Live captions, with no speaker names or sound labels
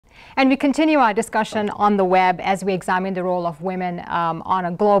And we continue our discussion on the web as we examine the role of women on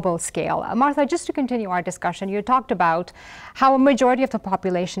a global scale. Martha, just to continue our discussion, you talked about how a majority of the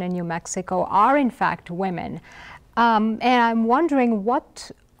population in New Mexico are in fact women. And I'm wondering,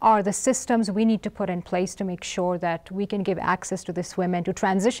 what are the systems we need to put in place to make sure that we can give access to these women to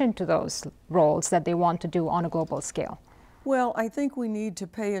transition to those roles that they want to do on a global scale? Well, I think we need to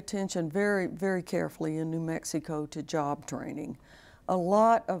pay attention very, very carefully in New Mexico to job training. A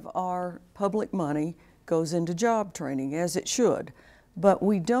lot of our public money goes into job training, as it should, but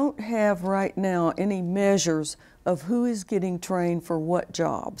we don't have right now any measures of who is getting trained for what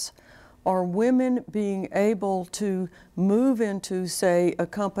jobs. Are women being able to move into, say, a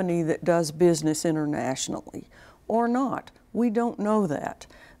company that does business internationally or not? We don't know that.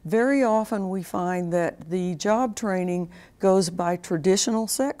 Very often we find that the job training goes by traditional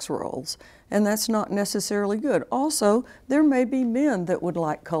sex roles, and that's not necessarily good. Also, there may be men that would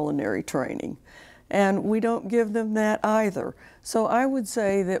like culinary training, and we don't give them that either. So I would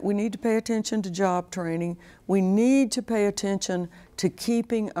say that we need to pay attention to job training. We need to pay attention to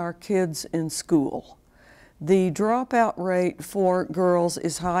keeping our kids in school. The dropout rate for girls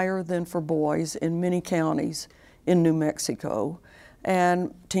is higher than for boys in many counties in New Mexico.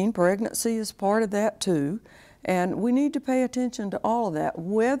 And teen pregnancy is part of that too. And we need to pay attention to all of that,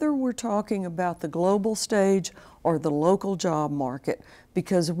 whether we're talking about the global stage or the local job market,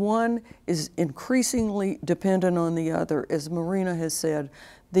 because one is increasingly dependent on the other. As Marina has said,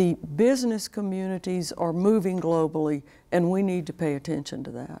 the business communities are moving globally, and we need to pay attention to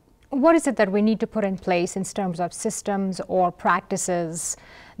that. What is it that we need to put in place in terms of systems or practices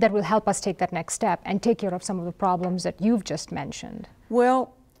that will help us take that next step and take care of some of the problems that you've just mentioned?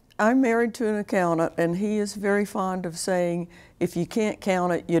 Well, I'm married to an accountant, and he is very fond of saying, if you can't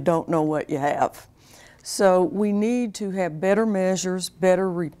count it, you don't know what you have. So we need to have better measures,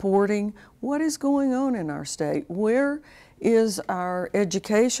 better reporting. What is going on in our state? Where is our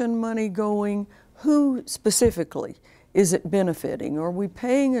education money going? Who specifically is it benefiting? Are we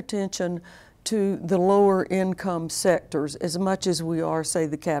paying attention to the lower income sectors as much as we are, say,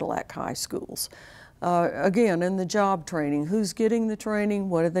 the Cadillac high schools? Again, in the job training, who's getting the training?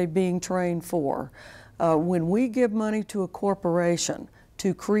 What are they being trained for? When we give money to a corporation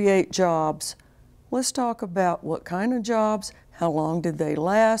to create jobs, let's talk about what kind of jobs, how long did they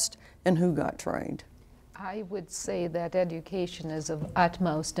last, and who got trained. I would say that education is of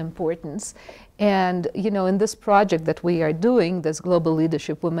utmost importance. And, you know, in this project that we are doing, this Global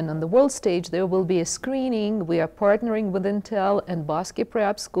Leadership Women on the World Stage, there will be a screening. We are partnering with Intel and Bosque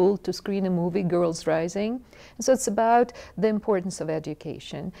Prep School to screen a movie, Girls Rising. And so it's about the importance of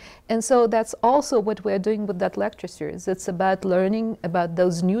education. And so that's also what we're doing with that lecture series. It's about learning about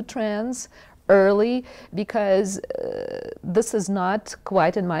those new trends early, because this is not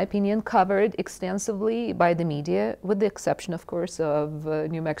quite, in my opinion, covered extensively by the media, with the exception, of course, of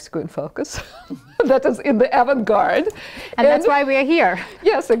New Mexico in Focus. That is in the avant-garde. And that's why we are here.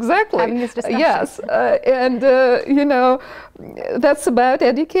 Yes, exactly. Having this discussion. Yes, you know, that's about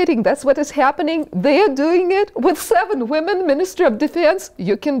educating. That's what is happening. They are doing it with 7 women Minister of Defense.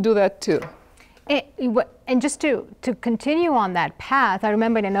 You can do that too. And just to continue on that path, I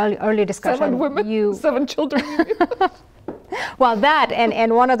remember in an early discussion, 7 women, 7 children. Well, that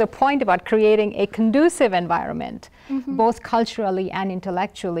and one other point about creating a conducive environment, both culturally and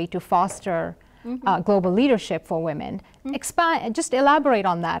intellectually, to foster global leadership for women. Just elaborate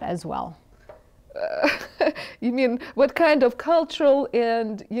on that as well. You mean what kind of cultural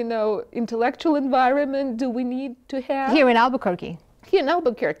and, you know, intellectual environment do we need to have? Here in Albuquerque. Here in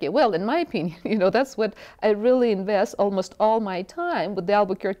Albuquerque, well, in my opinion, you know, that's what I really invest almost all my time with the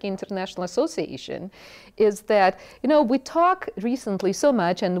Albuquerque International Association, is that, you know, we talk recently so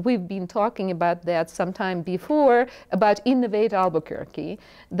much, and we've been talking about that sometime before, about Innovate Albuquerque,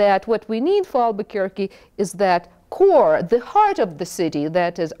 that what we need for Albuquerque is that core, the heart of the city,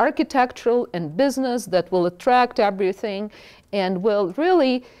 that is architectural and business, that will attract everything and will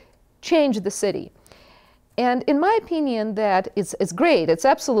really change the city. And in my opinion, that it's great. It's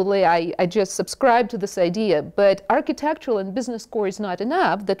absolutely, I just subscribe to this idea, but architectural and business core is not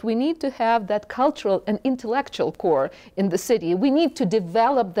enough, that we need to have that cultural and intellectual core in the city. We need to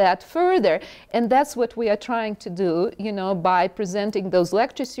develop that further, and that's what we are trying to do, you know, by presenting those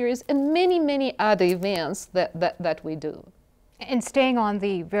lecture series and many, many other events that we do. And staying on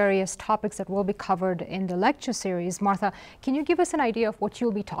the various topics that will be covered in the lecture series, Martha, can you give us an idea of what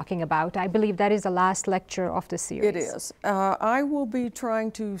you'll be talking about? I believe that is the last lecture of the series. It is. I will be trying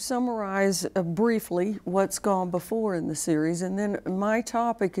to summarize briefly what's gone before in the series, and then my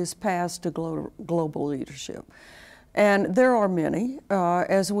topic is Paths to Global Leadership. And there are many.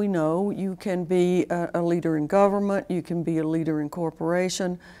 As we know, you can be a leader in government, you can be a leader in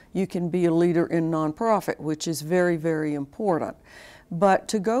corporation, you can be a leader in nonprofit, which is very, very important. But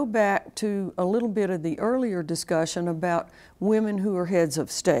to go back to a little bit of the earlier discussion about women who are heads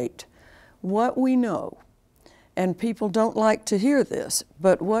of state, what we know, and people don't like to hear this,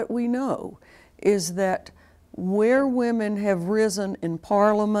 but what we know is that where women have risen in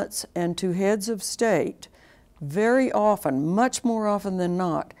parliaments and to heads of state, very often, much more often than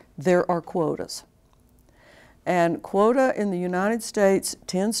not, there are quotas. And quota in the United States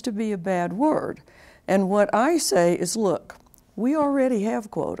tends to be a bad word. And what I say is, look, we already have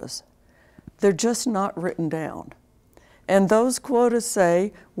quotas. They're just not written down. And those quotas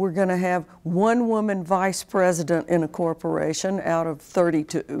say we're going to have one woman vice president in a corporation out of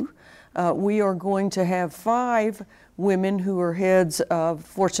 32. We are going to have 5 women who are heads of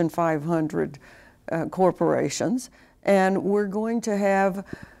Fortune 500 corporations, and we're going to have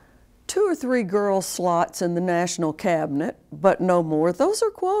 2 or 3 girl slots in the national cabinet, but no more. Those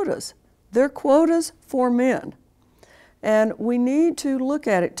are quotas. They're quotas for men. And we need to look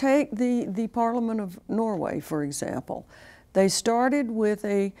at it. Take the Parliament of Norway, for example. They started with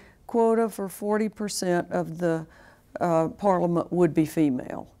a quota for 40% of the Parliament would be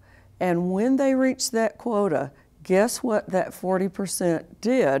female. And when they reached that quota, guess what that 40%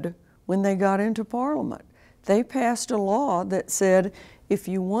 did when they got into Parliament? They passed a law that said, if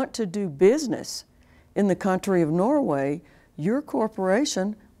you want to do business in the country of Norway, your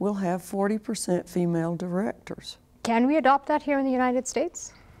corporation will have 40% female directors. Can we adopt that here in the United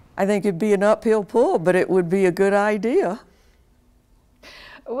States? I think it'd be an uphill pull, but it would be a good idea.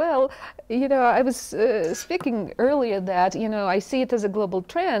 Well, you know, I was speaking earlier that, you know, I see it as a global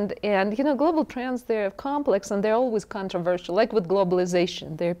trend, and, you know, global trends, they're complex and they're always controversial. Like with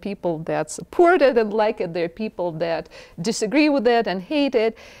globalization, there are people that support it and like it, there are people that disagree with it and hate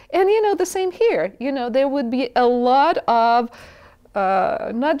it, and, you know, the same here. You know, there would be a lot of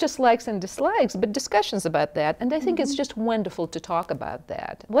not just likes and dislikes, but discussions about that, and I think it's just wonderful to talk about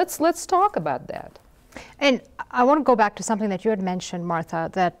that. Let's talk about that. And I want to go back to something that you had mentioned, Martha,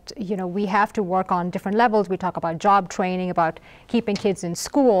 that, you know, we have to work on different levels. We talk about job training, about keeping kids in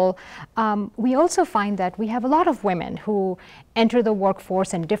school. We also find that we have a lot of women who enter the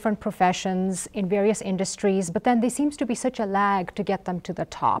workforce in different professions, in various industries, but then there seems to be such a lag to get them to the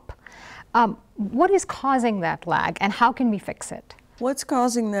top. What is causing that lag, and how can we fix it? What's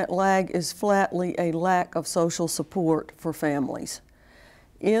causing that lag is flatly a lack of social support for families.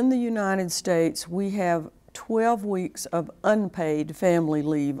 In the United States, we have 12 weeks of unpaid family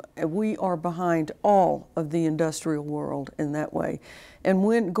leave. We are behind all of the industrial world in that way. And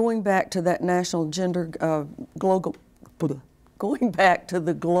when going back to that national going back to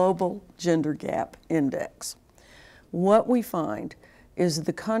the global gender gap index, what we find is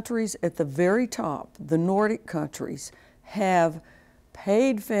the countries at the very top, the Nordic countries, have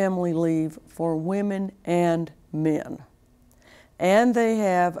paid family leave for women and men. And they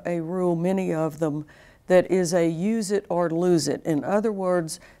have a rule, many of them, that is a use it or lose it. In other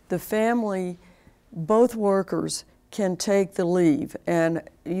words, the family, both workers can take the leave. And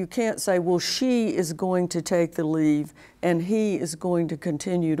you can't say, well, she is going to take the leave and he is going to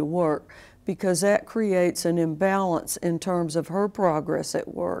continue to work, because that creates an imbalance in terms of her progress at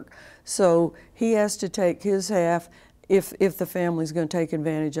work. So he has to take his half if the family's going to take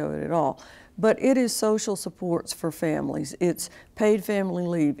advantage of it at all. But it is social supports for families. It's paid family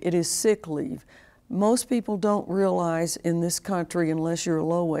leave. It is sick leave. Most people don't realize in this country, unless you're a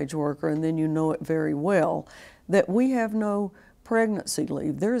low-wage worker, and then you know it very well, that we have no pregnancy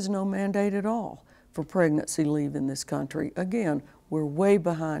leave. There is no mandate at all for pregnancy leave in this country. Again, we're way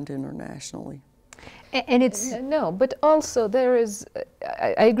behind internationally. And it's... No, but also there is,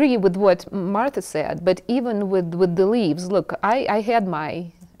 I agree with what Martha said, but even with the leaves, look, I had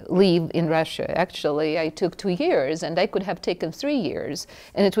my leave in Russia. Actually, I took 2 years, and I could have taken 3 years,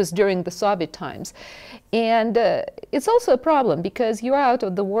 and it was during the Soviet times. And it's also a problem because you're out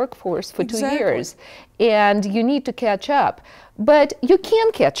of the workforce for 2 years, and you need to catch up. But you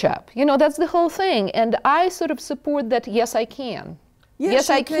can catch up. You know, that's the whole thing. And I sort of support that, yes, I can.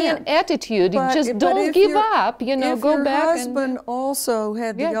 Yes, I can attitude. Just don't give up, you know, go back. If your husband also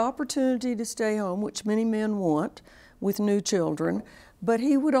had the opportunity to stay home, which many men want with new children, but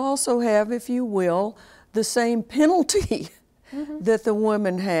he would also have, if you will, the same penalty that the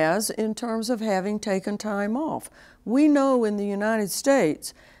woman has in terms of having taken time off. We know in the United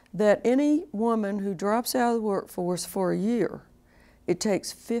States that any woman who drops out of the workforce for a year, it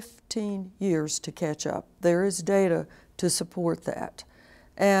takes 15 years to catch up. There is data to support that.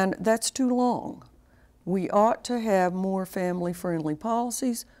 And that's too long. We ought to have more family-friendly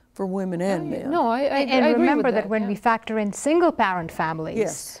policies for women and men. No, I and agree remember with that when we factor in single-parent families,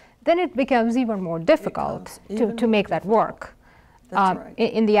 Yes. then it becomes even more difficult to make that work. That's right.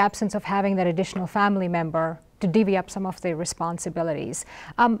 In the absence of having that additional family member to divvy up some of the responsibilities.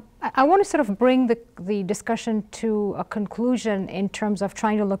 I want to sort of bring the discussion to a conclusion in terms of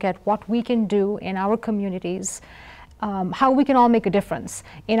trying to look at what we can do in our communities, how we can all make a difference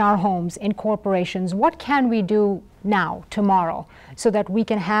in our homes, in corporations. What can we do now, tomorrow, so that we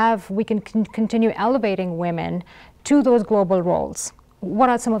can continue elevating women to those global roles? What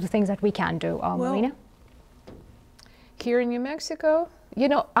are some of the things that we can do, Marina? Here in New Mexico, you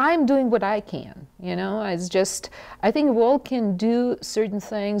know, I'm doing what I can, you know, it's just, I think we all can do certain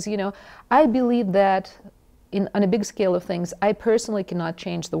things, you know. I believe that on a big scale of things, I personally cannot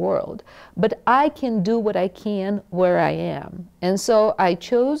change the world, but I can do what I can where I am. And so I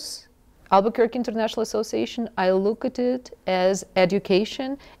chose Albuquerque International Association. I look at it as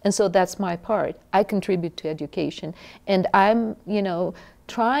education, and so that's my part. I contribute to education, and I'm, you know,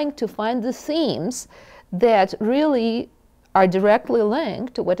 trying to find the themes that really are directly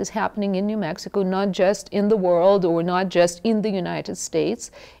linked to what is happening in New Mexico, not just in the world or not just in the United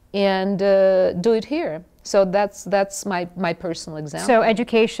States, and do it here. So that's my personal example. So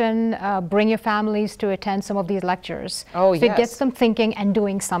education, bring your families to attend some of these lectures. Oh, yes. It gets them thinking and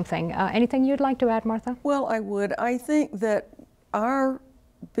doing something. Anything you'd like to add, Martha? Well, I would. I think that our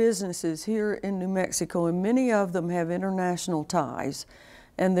businesses here in New Mexico, and many of them have international ties,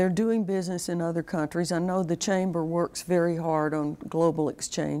 and they're doing business in other countries. I know the Chamber works very hard on global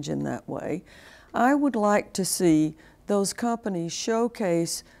exchange in that way. I would like to see those companies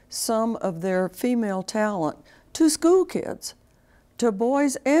showcase some of their female talent to school kids, to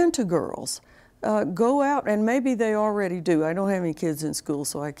boys and to girls. Go out, and maybe they already do. I don't have any kids in school,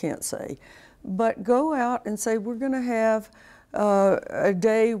 so I can't say. But go out and say, we're going to have a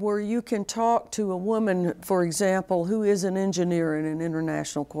day where you can talk to a woman, for example, who is an engineer in an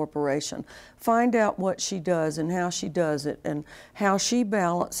international corporation. Find out what she does and how she does it and how she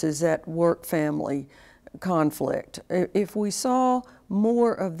balances that work-family conflict. If we saw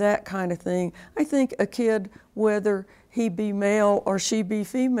more of that kind of thing, I think a kid, whether he be male or she be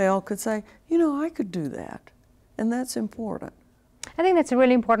female, could say, you know, I could do that. And that's important. I think that's a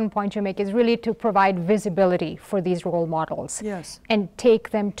really important point you make, is really to provide visibility for these role models. Yes. And take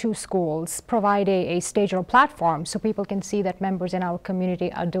them to schools, provide a stage or a platform so people can see that members in our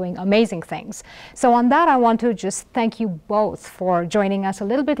community are doing amazing things. So on that, I want to just thank you both for joining us a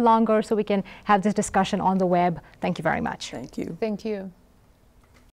little bit longer so we can have this discussion on the web. Thank you very much. Thank you. Thank you.